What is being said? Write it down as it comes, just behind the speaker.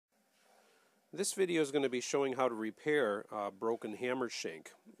This video is going to be showing how to repair a broken hammer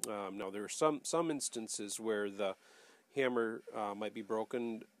shank. Now there are some instances where the hammer might be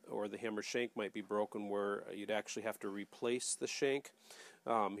broken, or the hammer shank might be broken, where you'd actually have to replace the shank.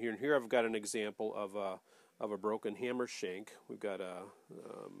 Here I've got an example of a broken hammer shank. We've got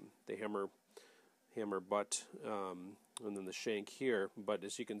the hammer butt and then the shank here. But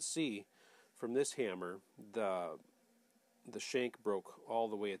as you can see from this hammer, the shank broke all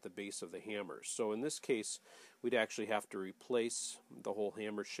the way at the base of the hammer. So in this case, we'd actually have to replace the whole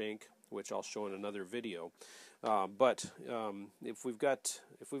hammer shank, which I'll show in another video. But if we've got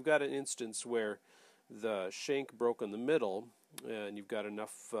an instance where the shank broke in the middle and you've got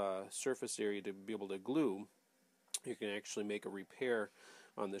enough surface area to be able to glue, you can actually make a repair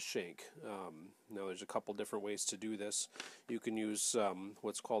on the shank. Now there's a couple different ways to do this. You can use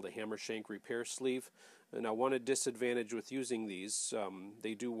what's called a hammer shank repair sleeve. Now one disadvantage with using these,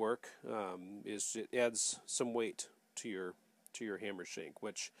 they do work, is it adds some weight to your hammer shank,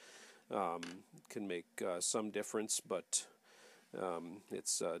 which can make some difference, but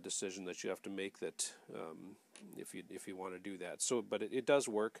it's a decision that you have to make, that if you want to do that. So, but it does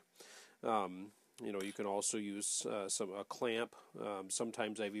work. You can also use a clamp.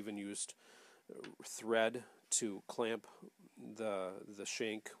 Sometimes I've even used thread to clamp the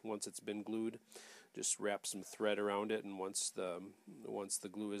shank once it's been glued. Just wrap some thread around it, and once the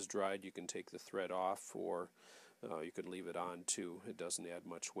glue is dried, you can take the thread off, or you can leave it on too. It doesn't add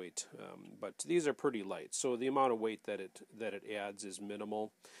much weight, but these are pretty light, so the amount of weight that it adds is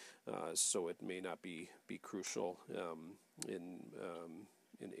minimal. So it may not be crucial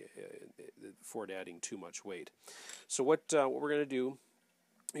for it adding too much weight. So what we're going to do,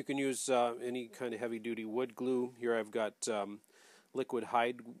 you can use any kind of heavy-duty wood glue. Here I've got liquid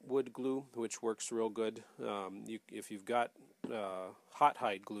hide wood glue, which works real good. If you've got hot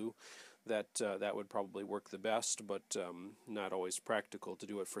hide glue, that would probably work the best, but not always practical to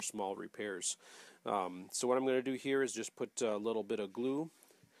do it for small repairs. So what I'm going to do here is just put a little bit of glue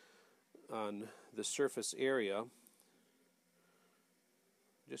on the surface area,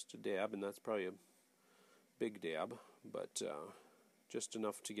 just a dab, and that's probably a big dab, but just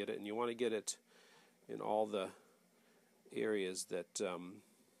enough to get it. And you want to get it in all the areas, that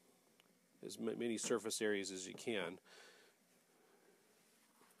as many surface areas as you can.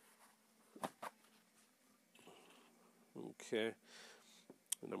 Okay,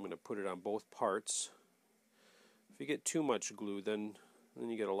 and I'm going to put it on both parts. If you get too much glue, then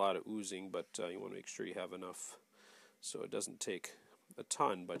you get a lot of oozing, but you want to make sure you have enough, so it doesn't take a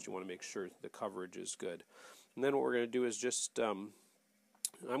ton, but you want to make sure the coverage is good. And then what we're going to do is just I'm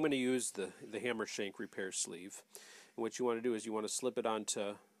going to use the hammer shank repair sleeve. And what you want to do is you want to slip it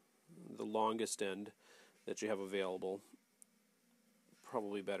onto the longest end that you have available.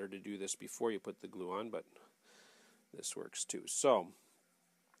 Probably better to do this before you put the glue on, but this works too. So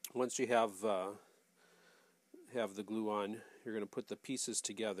once you have the glue on, you're going to put the pieces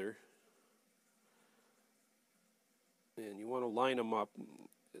together, and you want to line them up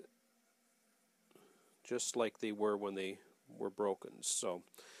just like they were when they were broken, so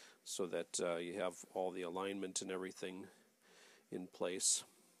that you have all the alignment and everything in place.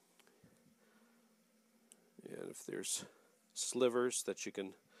 And if there's slivers that you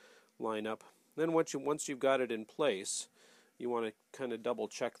can line up, then once you've got it in place, you want to kind of double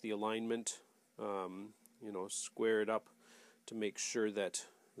check the alignment. Square it up to make sure that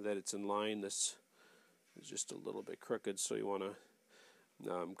it's in line. This is just a little bit crooked, so you want to,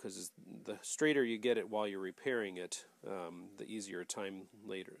 because the straighter you get it while you're repairing it, the easier time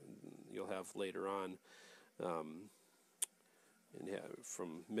later you'll have later on. And yeah,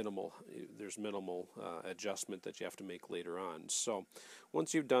 there's minimal adjustment that you have to make later on. So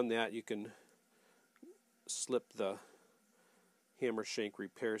once you've done that, you can slip the hammer shank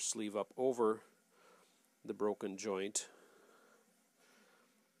repair sleeve up over the broken joint.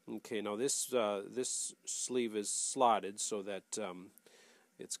 Okay, now this sleeve is slotted so that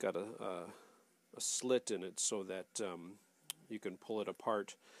it's got a slit in it, so that you can pull it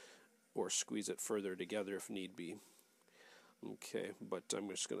apart or squeeze it further together if need be. Okay, but I'm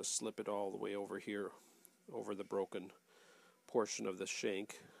just going to slip it all the way over here, over the broken portion of the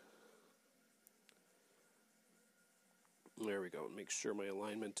shank. There we go. Make sure my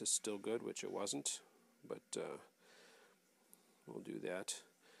alignment is still good, which it wasn't, but we'll do that.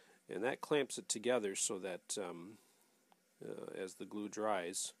 And that clamps it together so that as the glue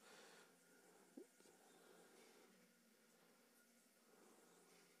dries,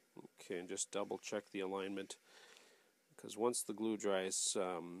 okay, and just double check the alignment, because once the glue dries,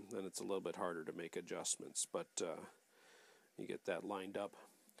 then it's a little bit harder to make adjustments, but you get that lined up.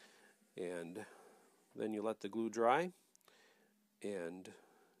 And then you let the glue dry, and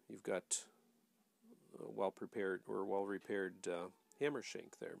you've got a well-prepared or well-repaired hammer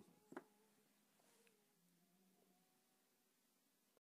shank there.